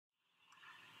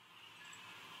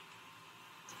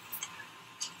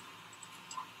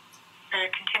We're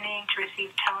continuing to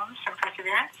receive tones from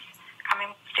Perseverance,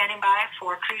 standing by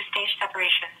for cruise stage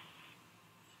separation.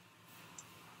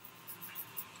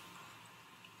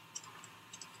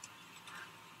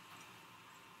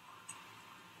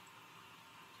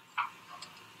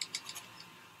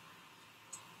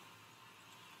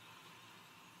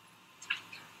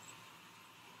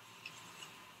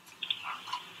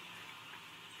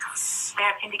 We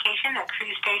have indication that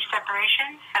cruise stage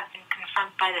separation has been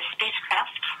confirmed by the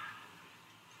spacecraft.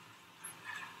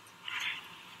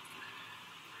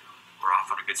 We're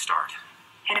off on a good start.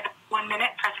 In about 1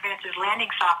 minute, Perseverance's landing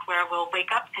software will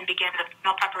wake up and begin the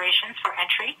final preparations for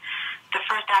entry. The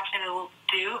first action it will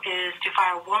do is to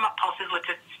fire warm-up pulses with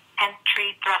its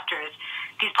entry thrusters.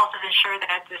 These pulses ensure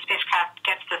that the spacecraft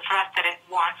gets the thrust that it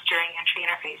wants during entry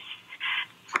interface.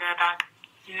 We're about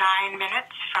 9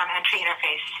 minutes from entry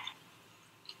interface.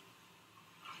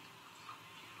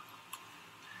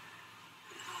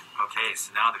 Okay,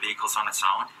 so now the vehicle's on its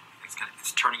own.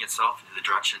 It's turning itself in the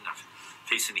direction of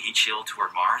facing the heat shield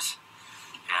toward Mars,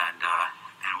 and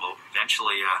will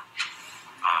eventually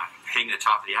hitting the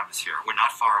top of the atmosphere. We're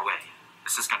not far away.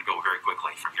 This is going to go very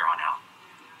quickly from here on out.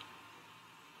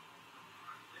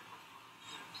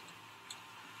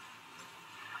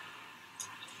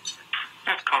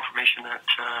 That's confirmation that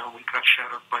we got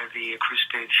shadowed by the cruise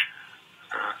stage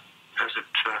as it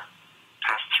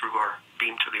passed through our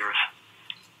beam to the Earth.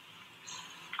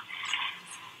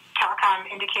 Telecom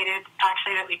indicated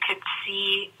actually that we could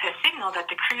see a signal that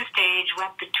the cruise stage went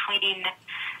between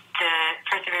the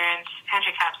Perseverance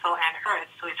entry capsule and Earth.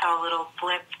 So we saw a little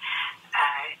blip,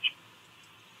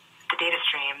 the data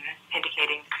stream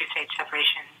indicating cruise stage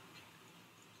separation.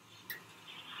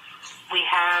 We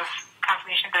have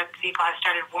confirmation that the vehicle has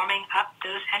started warming up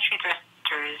those entry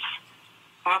thrusters.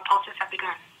 Warm-up pulses have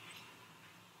begun.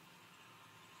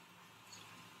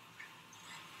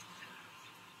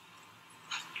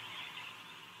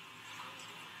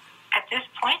 At this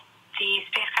point, the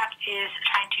spacecraft is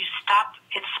trying to stop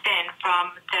its spin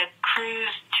from the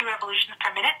cruise 2 revolutions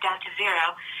per minute down to 0,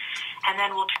 and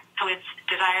then will turn to its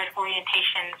desired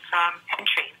orientation from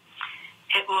entry.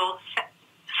 It will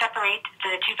separate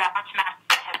the 2 balance masses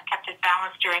that have kept it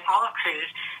balanced during all of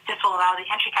cruise. This will allow the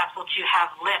entry capsule to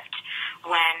have lift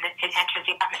when it enters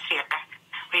the atmosphere.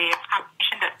 We have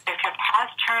confirmation that the spacecraft has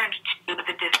turned to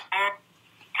the desired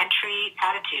entry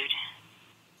attitude.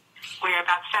 We're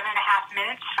about 7.5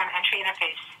 minutes from entry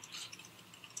interface.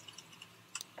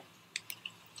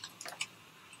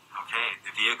 Okay,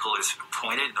 the vehicle is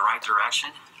pointed in the right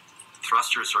direction.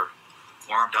 Thrusters are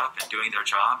warmed up and doing their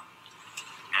job.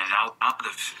 And now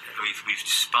we've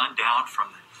spun down from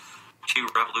the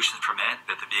 2 revolutions per minute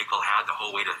that the vehicle had the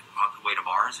whole way to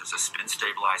Mars as a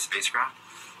spin-stabilized spacecraft.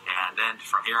 And then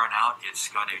from here on out, it's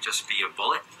going to just be a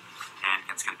bullet. And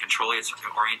it's going to control its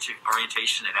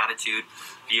orientation and attitude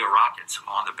via rockets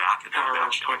on the back of the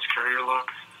batch. Points carrier log.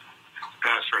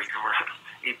 Sorry,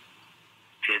 the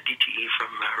DTE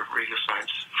from radio science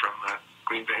from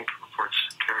Green Bank reports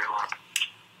carrier log.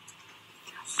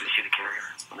 So you see the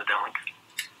carrier on the downlink.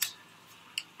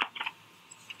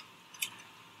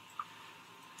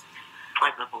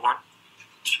 Flight number 1.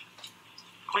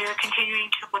 We are continuing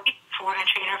to wait for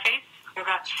entry interface. We're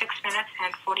about 6 minutes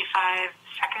and 45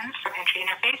 seconds from entry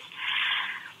interface.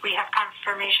 We have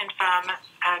confirmation from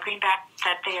Greenback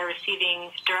that they are receiving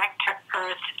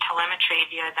direct-to-Earth telemetry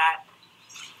via that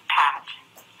path.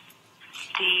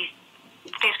 The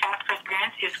spacecraft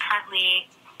Perseverance is currently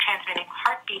transmitting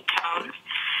heartbeat tones.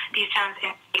 These tones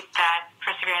indicate that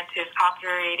Perseverance is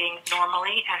operating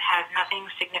normally and has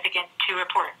nothing significant to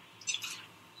report.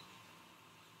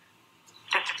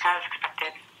 This is as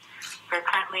expected. We're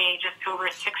currently just over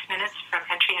 6 minutes from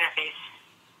entry interface.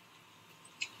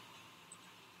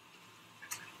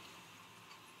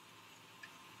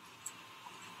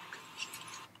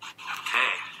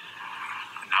 Okay,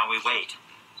 now we wait.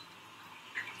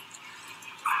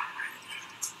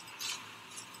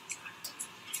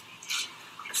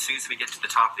 As soon as we get to the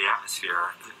top of the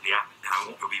atmosphere,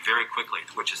 it will be very quickly,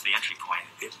 which is the entry point.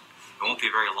 It won't be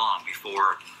very long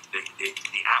before the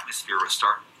atmosphere will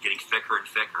start getting thicker and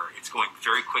thicker. It's going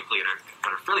very quickly at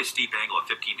a fairly steep angle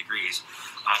of 15 degrees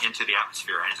into the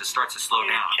atmosphere, and as it starts to slow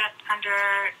down. Just under,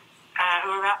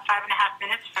 we're about 5.5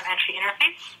 minutes from entry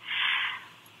interface.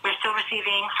 We're still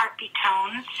receiving heartbeat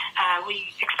tones.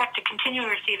 We expect to continue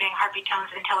receiving heartbeat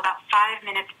tones until about 5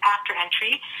 minutes after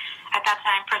entry. At that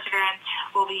time, Perseverance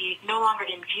will be no longer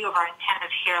in view of our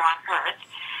antennas here on Earth.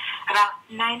 About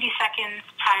 90 seconds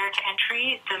prior to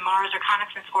entry, the Mars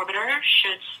Reconnaissance Orbiter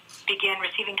should begin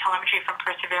receiving telemetry from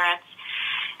Perseverance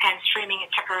and streaming it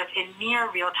to Earth in near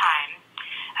real time.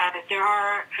 There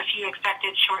are a few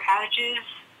expected short outages,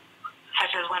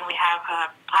 such as when we have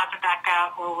a plasma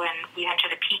blackout or when we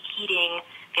enter the peak heating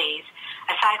phase.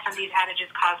 Aside from these outages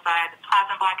caused by the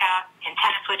plasma blackout,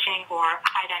 antenna switching, or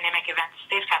high dynamic events,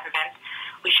 spacecraft events,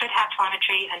 we should have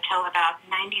telemetry until about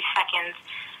 90 seconds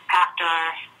after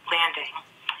landing.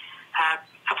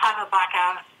 A plasma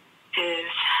blackout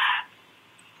is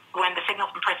when the signal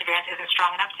from Perseverance isn't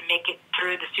strong enough to make it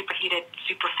through the superheated,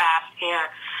 super fast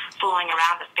air flowing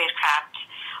around the spacecraft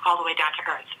all the way down to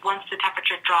Earth. Once the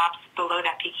temperature drops below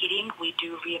that peak heating, we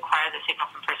do reacquire the signal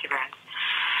from Perseverance.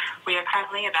 We are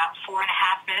currently about 4.5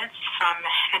 minutes from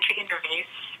entry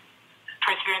interface.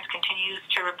 Perseverance continues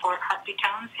to report heartbeat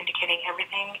tones, indicating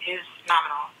everything is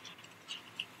nominal.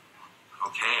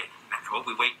 Okay.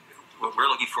 What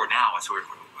we're looking for now is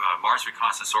Mars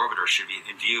Reconnaissance Orbiter should be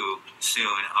in view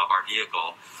soon of our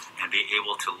vehicle and be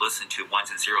able to listen to ones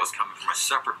and zeros coming from a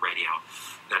separate radio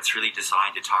that's really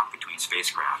designed to talk between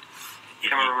spacecraft.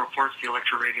 Camera reports the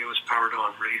electro radio is powered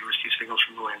on, ready to receive signals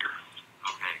from the lander.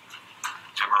 Okay.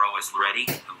 MRO is ready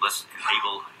and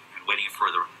able and waiting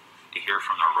to hear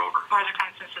from our rover. Mars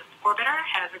Reconnaissance Orbiter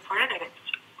has reported that it's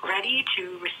ready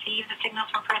to receive the signals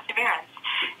from Perseverance.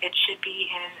 It should be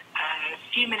in a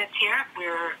few minutes here.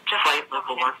 We're just Flight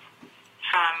level 1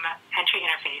 from entry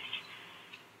interface.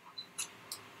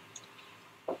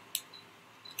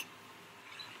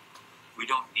 We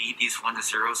don't need these ones and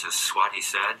zeros, as Swati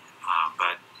said,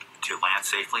 but to land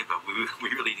safely, but we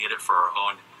really need it for our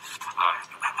own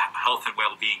health and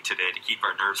well-being today to keep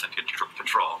our nerves in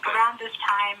control. Around this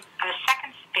time, a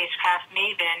second spacecraft,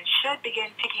 Maven, should begin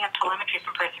picking up telemetry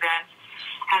from Perseverance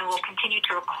and will continue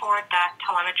to record that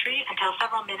telemetry until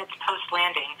several minutes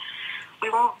post-landing.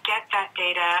 We won't get that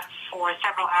data for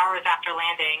several hours after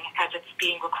landing as it's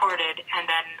being recorded and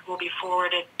then will be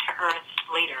forwarded to Earth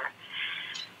later.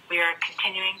 We are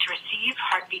continuing to receive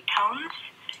heartbeat tones,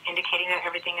 indicating that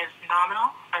everything is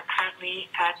nominal. We're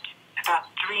currently at about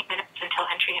 3 minutes until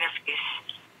entry interface.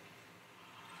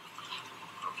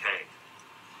 Okay.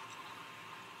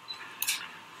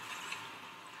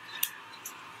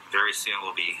 Very soon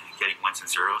we'll be getting ones and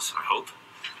zeros, I hope,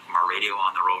 from our radio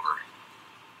on the rover.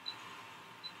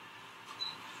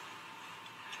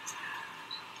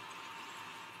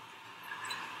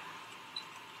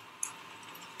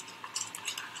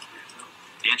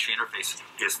 The entry interface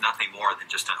is nothing more than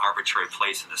just an arbitrary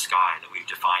place in the sky that we've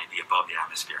defined to be above the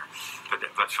atmosphere.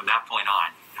 But from that point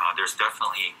on, there's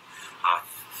definitely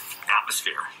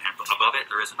atmosphere, and above it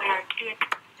there isn't. We are 2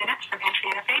 minutes from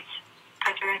entry interface.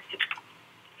 Perseverance is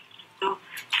to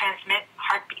transmit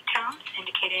heartbeat tones,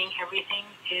 indicating everything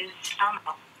is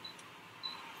nominal.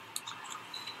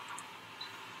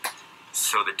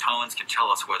 So the tones can tell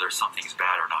us whether something's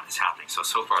bad or not is happening. So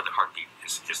far the heartbeat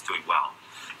is doing well.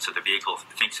 So the vehicle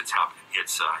thinks it's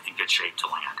in good shape to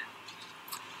land,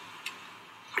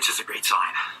 which is a great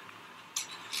sign.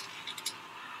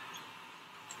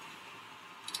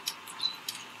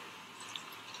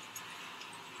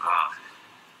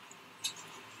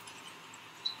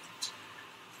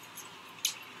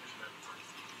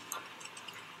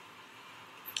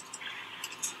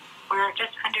 We're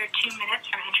just under 2 minutes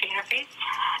from entry interface.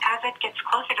 As it gets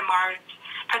closer to Mars,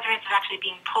 Perseverance is actually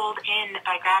being pulled in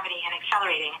by gravity and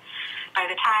accelerating. By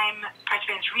the time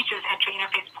Perseverance reaches entry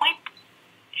interface point,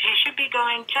 she should be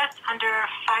going just under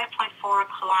 5.4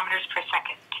 kilometers per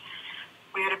second.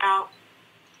 We're at about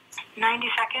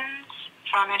 90 seconds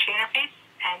from entry interface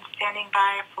and standing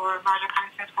by for Mars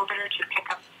Reconnaissance Orbiter to pick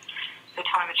up the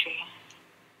telemetry.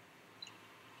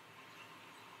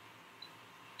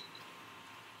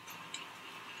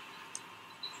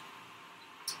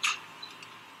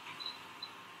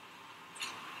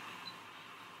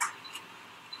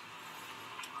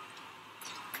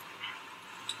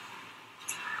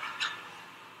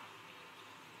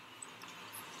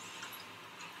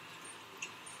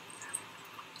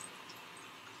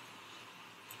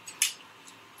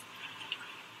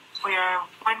 We are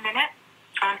 1 minute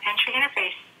from entry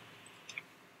interface.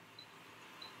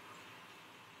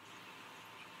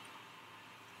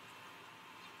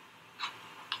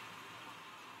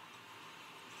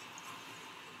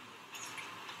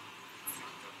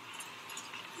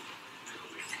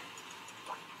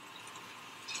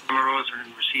 MROs are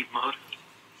in receive mode.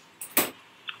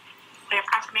 We have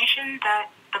confirmation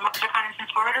that the Mars Reconnaissance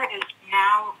Orbiter is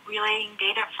now relaying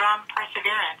data from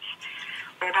Perseverance.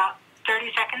 We're about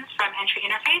 30 seconds from entry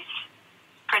interface.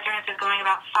 Perseverance is going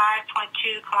about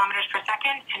 5.2 kilometers per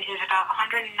second and is about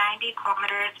 190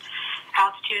 kilometers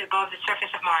altitude above the surface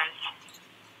of Mars.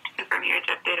 Confirm your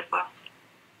data flow.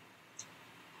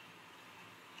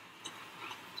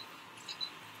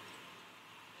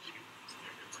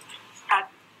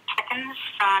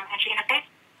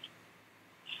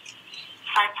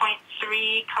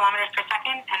 kilometers per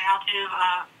second at an altitude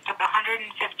of 150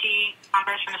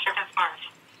 kilometers from the surface of Mars.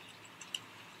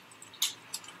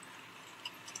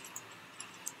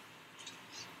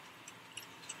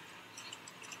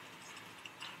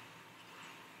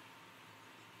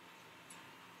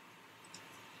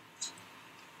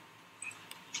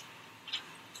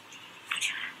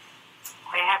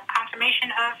 We have confirmation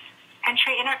of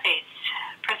entry interface.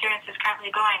 Perseverance is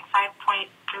currently going 5.3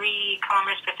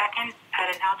 kilometers per second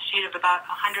at an altitude of about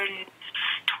 120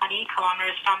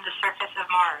 kilometers from the surface of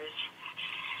Mars.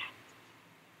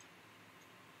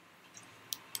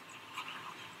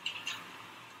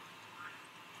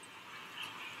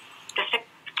 The ship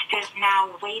is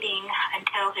now waiting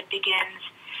until it begins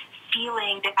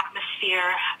feeling the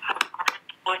atmosphere of Mars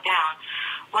slow down.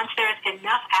 Once there is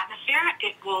enough atmosphere,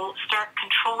 it will start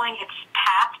controlling its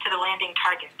path to the landing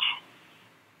target.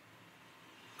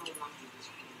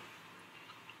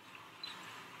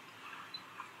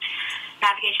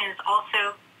 Navigation is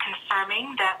also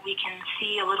confirming that we can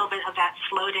see a little bit of that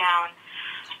slowdown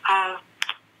of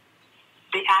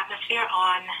the atmosphere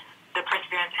on the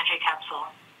Perseverance entry capsule.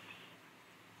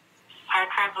 Our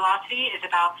current velocity is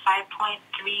about 5.36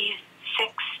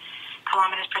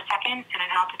 kilometers per second at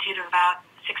an altitude of about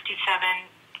 67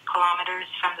 kilometers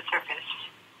from the surface.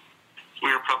 We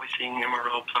are probably seeing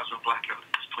MRO plasma blackout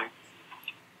at this point.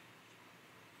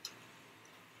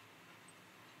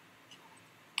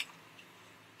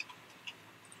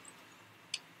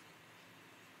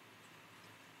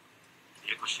 The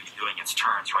vehicle should be doing its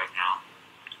turns right now.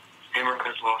 MRO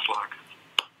has lost lock.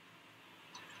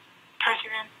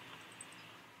 Perseverance.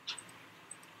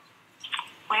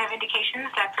 We have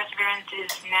indications that Perseverance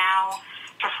is now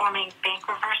performing bank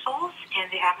reversals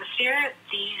in the atmosphere.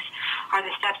 These are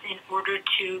the steps in order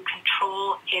to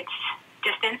control its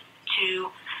distance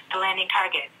to the landing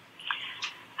target.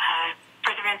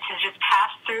 Perseverance has just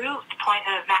passed through the point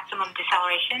of maximum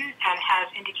deceleration and has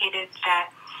indicated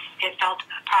that it felt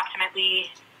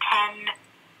approximately 10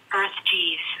 Earth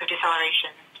Gs of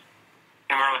deceleration.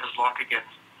 MRO has lock again.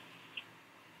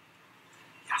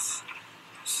 Yes.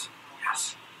 Yes.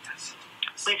 Yes. Yes.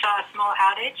 We saw a small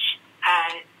outage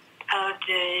of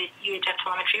the UHF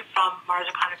telemetry from Mars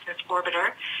Reconnaissance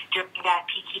Orbiter during that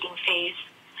peak heating phase,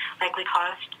 likely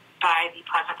caused by the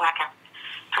plasma blackout.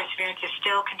 Perseverance is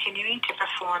still continuing to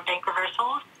perform bank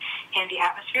reversals in the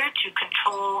atmosphere to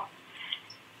control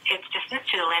its distance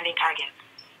to the landing target.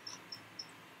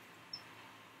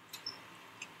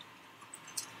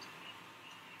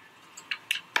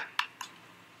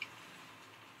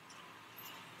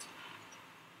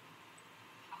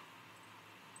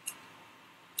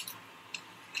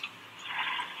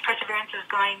 Perseverance is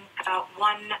going about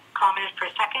 1 kilometers per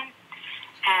second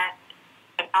at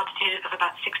an altitude of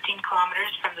about 16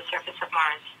 kilometers from the surface of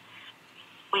Mars.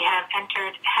 We have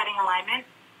entered heading alignment,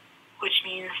 which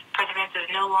means Perseverance is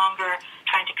no longer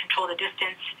trying to control the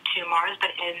distance to Mars,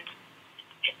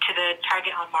 to the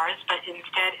target on Mars, but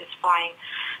instead is flying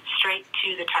straight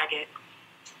to the target.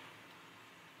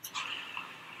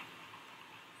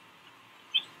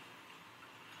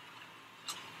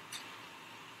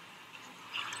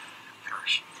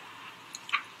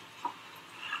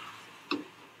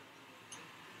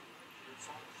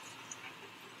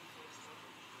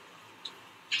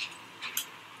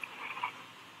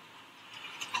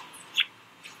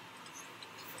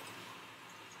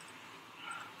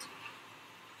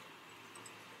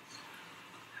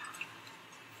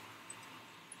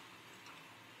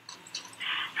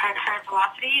 Our current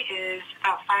velocity is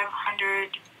about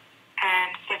 550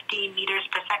 meters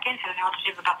per second at an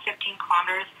altitude of about 15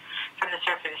 kilometers from the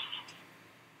surface.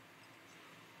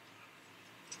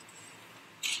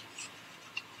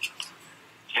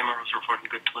 MRO is reporting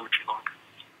good telemetry log.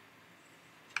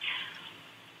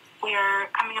 We are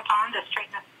coming upon the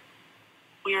straighten up.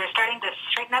 We are starting the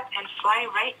straighten up and fly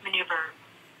right maneuver,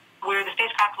 where the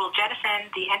spacecraft will jettison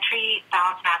the entry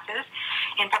balance masses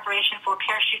in preparation for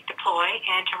parachute deploy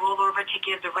and to roll over to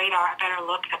give the radar a better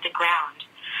look at the ground.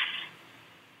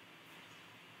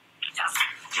 Yes.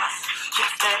 Yes. Yes.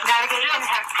 The navigation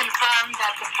has confirmed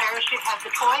that the parachute has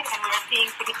deployed, and we are seeing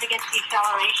significant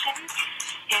deceleration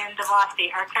in the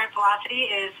velocity. Our current velocity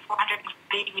is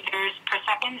 480 meters per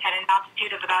second at an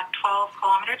altitude of about 12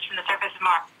 kilometers from the surface of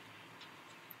Mars.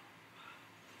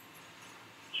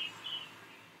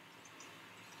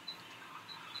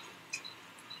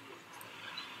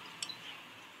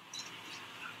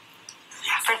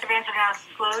 Perseverance is now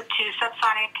slowed to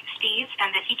subsonic speeds,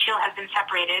 and the heat shield has been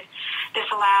separated. This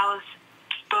allows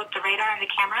both the radar and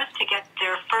the cameras to get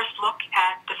their first look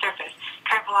at the surface.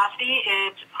 Current velocity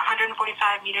is 145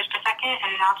 meters per second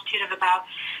at an altitude of about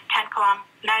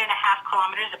 9.5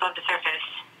 kilometers above the surface.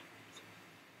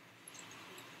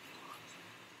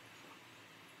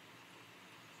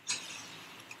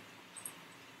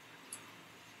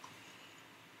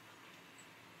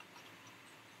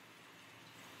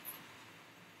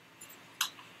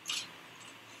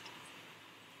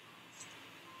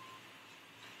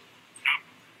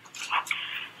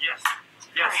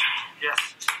 Yes.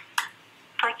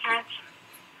 Perseverance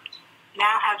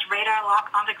now has radar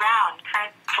lock on the ground. Current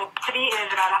velocity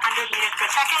is about 100 meters per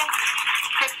second,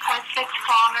 6.6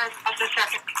 kilometers above the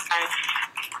surface.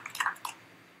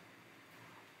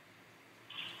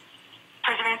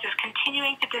 Perseverance is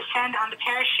continuing to descend on the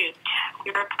parachute.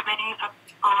 We are coming up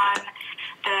on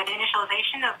the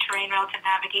initialization of terrain relative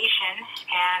navigation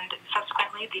and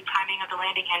subsequently the priming of the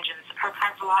landing engines. Our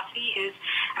current velocity is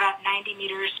about 90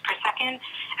 meters per second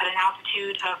at an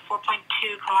altitude of 4.2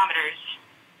 kilometers.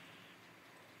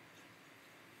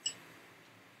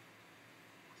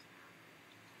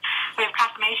 We have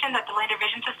confirmation that the lander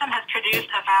vision system has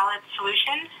produced a valid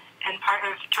solution and part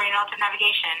of terrain relative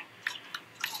navigation.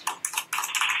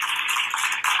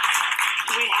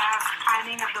 We have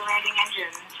priming of the landing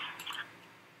engines.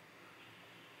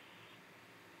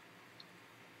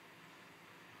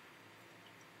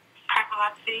 Current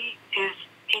velocity is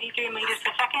 83 meters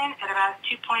per second at about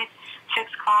 2.6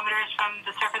 kilometers from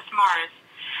the surface of Mars.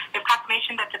 We have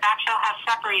confirmation that the back shell has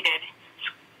separated.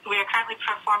 We are currently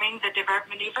performing the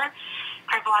divert maneuver.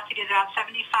 Current velocity is about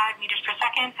 75 meters per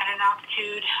second at an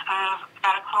altitude of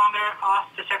about a kilometer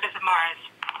off the surface of Mars.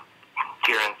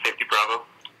 Kieran, safety Bravo.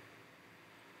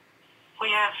 We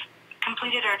have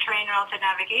completed our terrain relative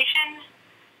navigation.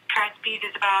 Current speed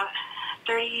is about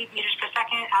 30 meters per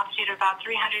second, altitude of about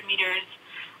 300 meters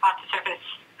off the surface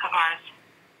of Mars.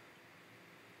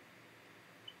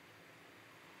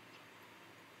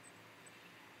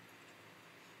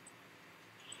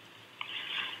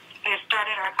 We have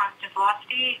started our constant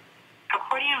velocity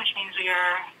accordion, which means we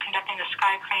are conducting the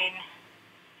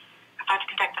about to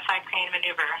conduct the side crane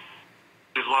maneuver.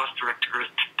 We've lost direct to earth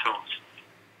tones.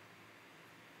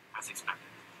 As expected.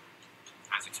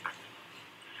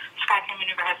 Sky crane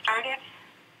maneuver has started.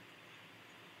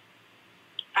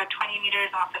 About 20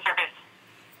 meters off the surface.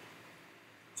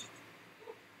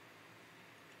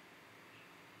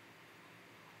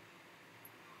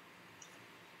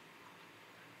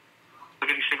 We're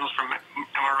getting signals from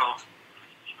MRO.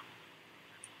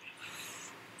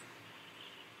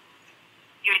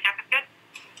 Good.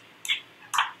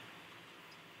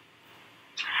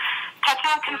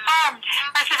 Touchdown confirmed.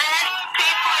 Perseverance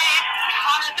safely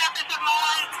on the surface of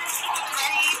Mars,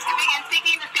 ready to begin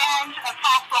seeking the sands of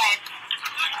past life.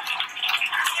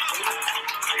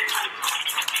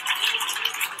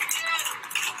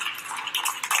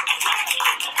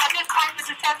 At this point, the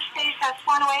descent stage has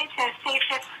flown away to a safe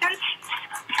distance.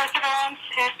 Perseverance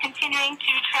is continuing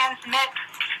to transmit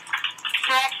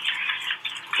direct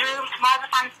through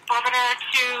Mars orbiter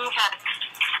to Earth.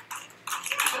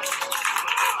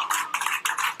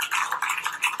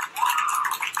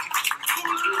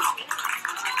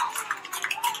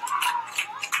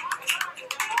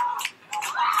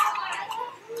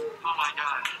 Oh my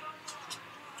God.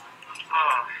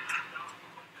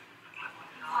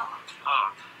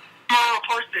 MRO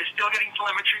reports they're still getting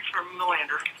telemetry from the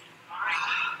lander.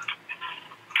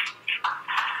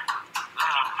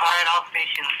 All right, all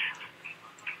stations.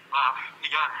 Wow, we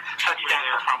got it. Touchdown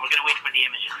confirmed. We're going to wait for the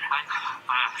images.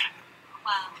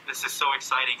 Wow. This is so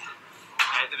exciting.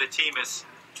 The team is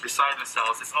beside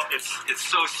themselves. It's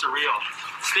so surreal.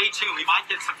 Stay tuned. We might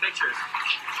get some pictures.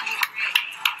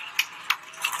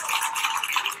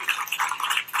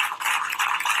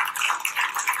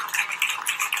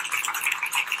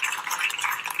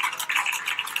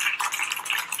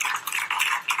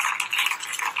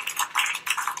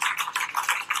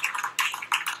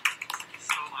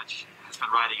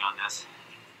 Riding on this.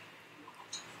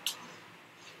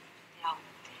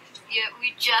 Yeah,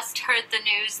 we just heard the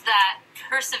news that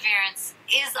Perseverance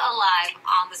is alive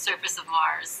on the surface of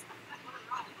Mars.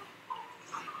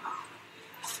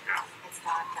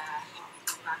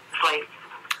 Flight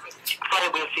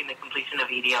will see the completion of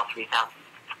EDL 3000.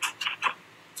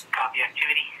 Copy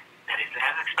activity. That is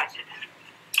as expected.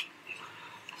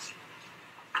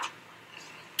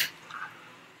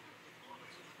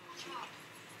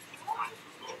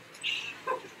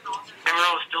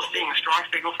 MRO is still seeing a strong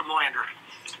signal from the lander.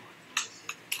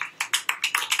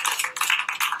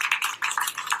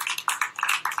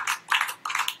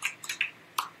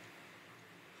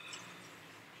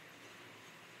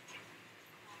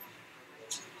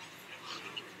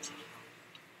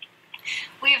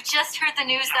 We have just heard the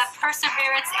news that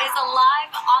Perseverance is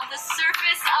alive on the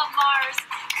surface of Mars.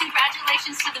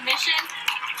 Congratulations to the mission.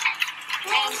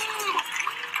 And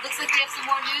looks like we have some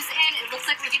more news in. It looks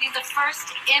like we're getting the first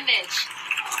image.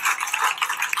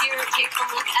 Here, take a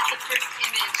look at the first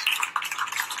image.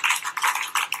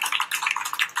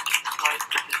 Flight,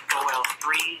 this is OL3.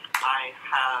 I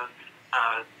have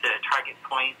the target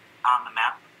point on the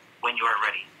map when you are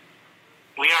ready.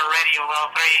 We are ready,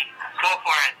 OL3. Go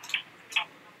for it.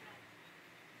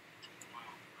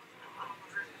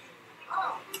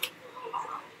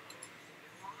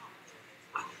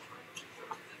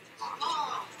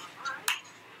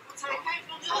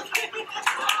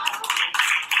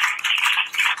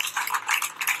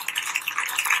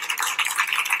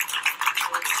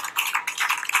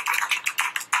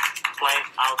 Flight,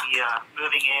 I'll be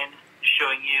moving in,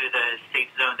 showing you the safe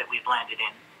zone that we've landed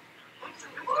in.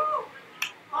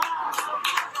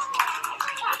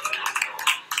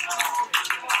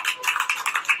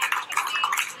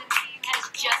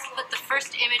 Just put the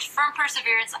first image from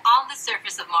Perseverance on the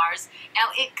surface of Mars.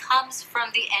 Now, it comes from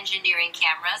the engineering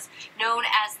cameras, known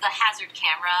as the hazard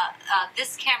camera.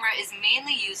 This camera is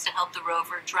mainly used to help the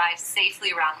rover drive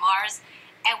safely around Mars,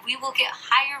 and we will get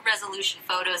higher resolution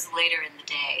photos later in the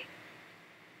day.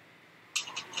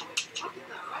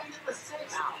 This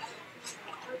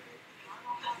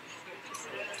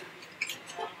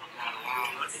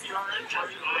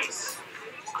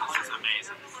is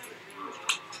amazing.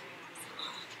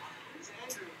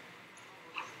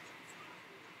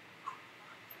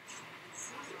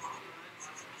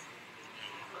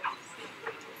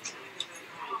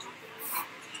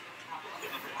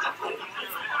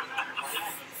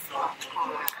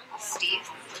 Steve,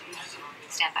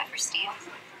 stand by for Steve.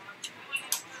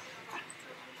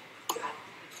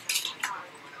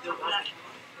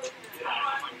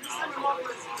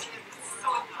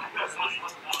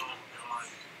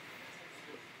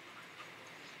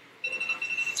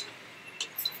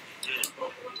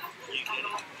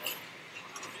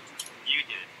 You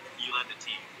did. You led the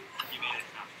team. You made it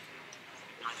happen.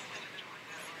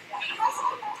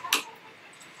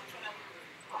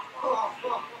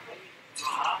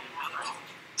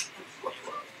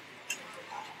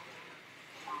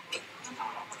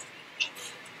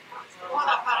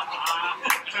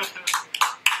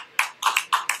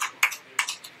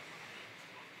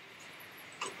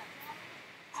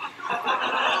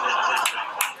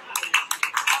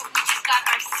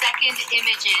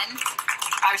 Image in.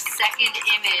 Our second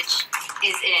image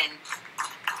is in.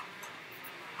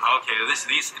 Okay,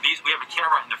 these we have a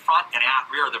camera in the front and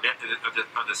rear of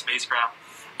the spacecraft.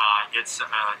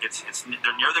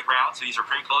 They're near the ground, so these are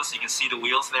pretty close. You can see the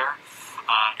wheels there,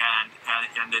 and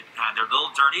they're a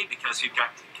little dirty because we've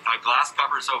got glass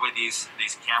covers over these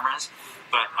cameras.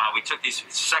 But we took these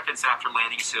seconds after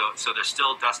landing, so there's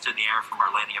still dust in the air from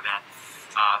our landing event.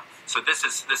 So this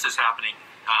is happening.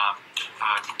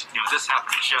 This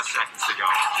happened just seconds ago,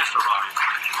 just arrived,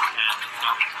 and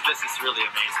this is really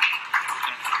amazing.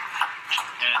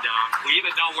 And we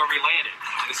even know where we landed.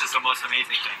 This is the most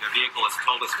amazing thing. The vehicle has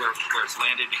told us where it's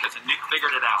landed because it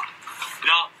figured it out.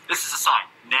 This is a sign.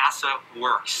 NASA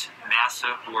works.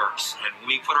 NASA works. And when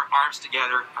we put our arms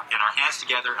together and our hands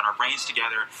together and our brains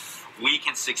together, we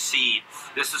can succeed.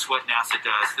 This is what NASA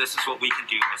does. This is what we can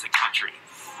do as a country.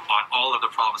 On all of the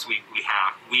problems we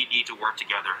have, we need to work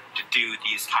together to do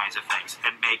these kinds of things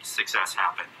and make success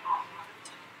happen.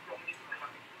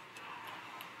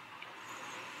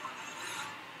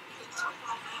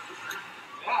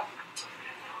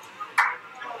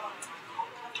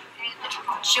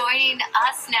 Joining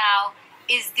us now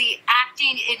is the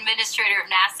acting administrator of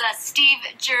NASA, Steve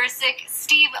Jurczyk.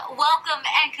 Steve, welcome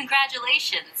and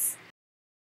congratulations.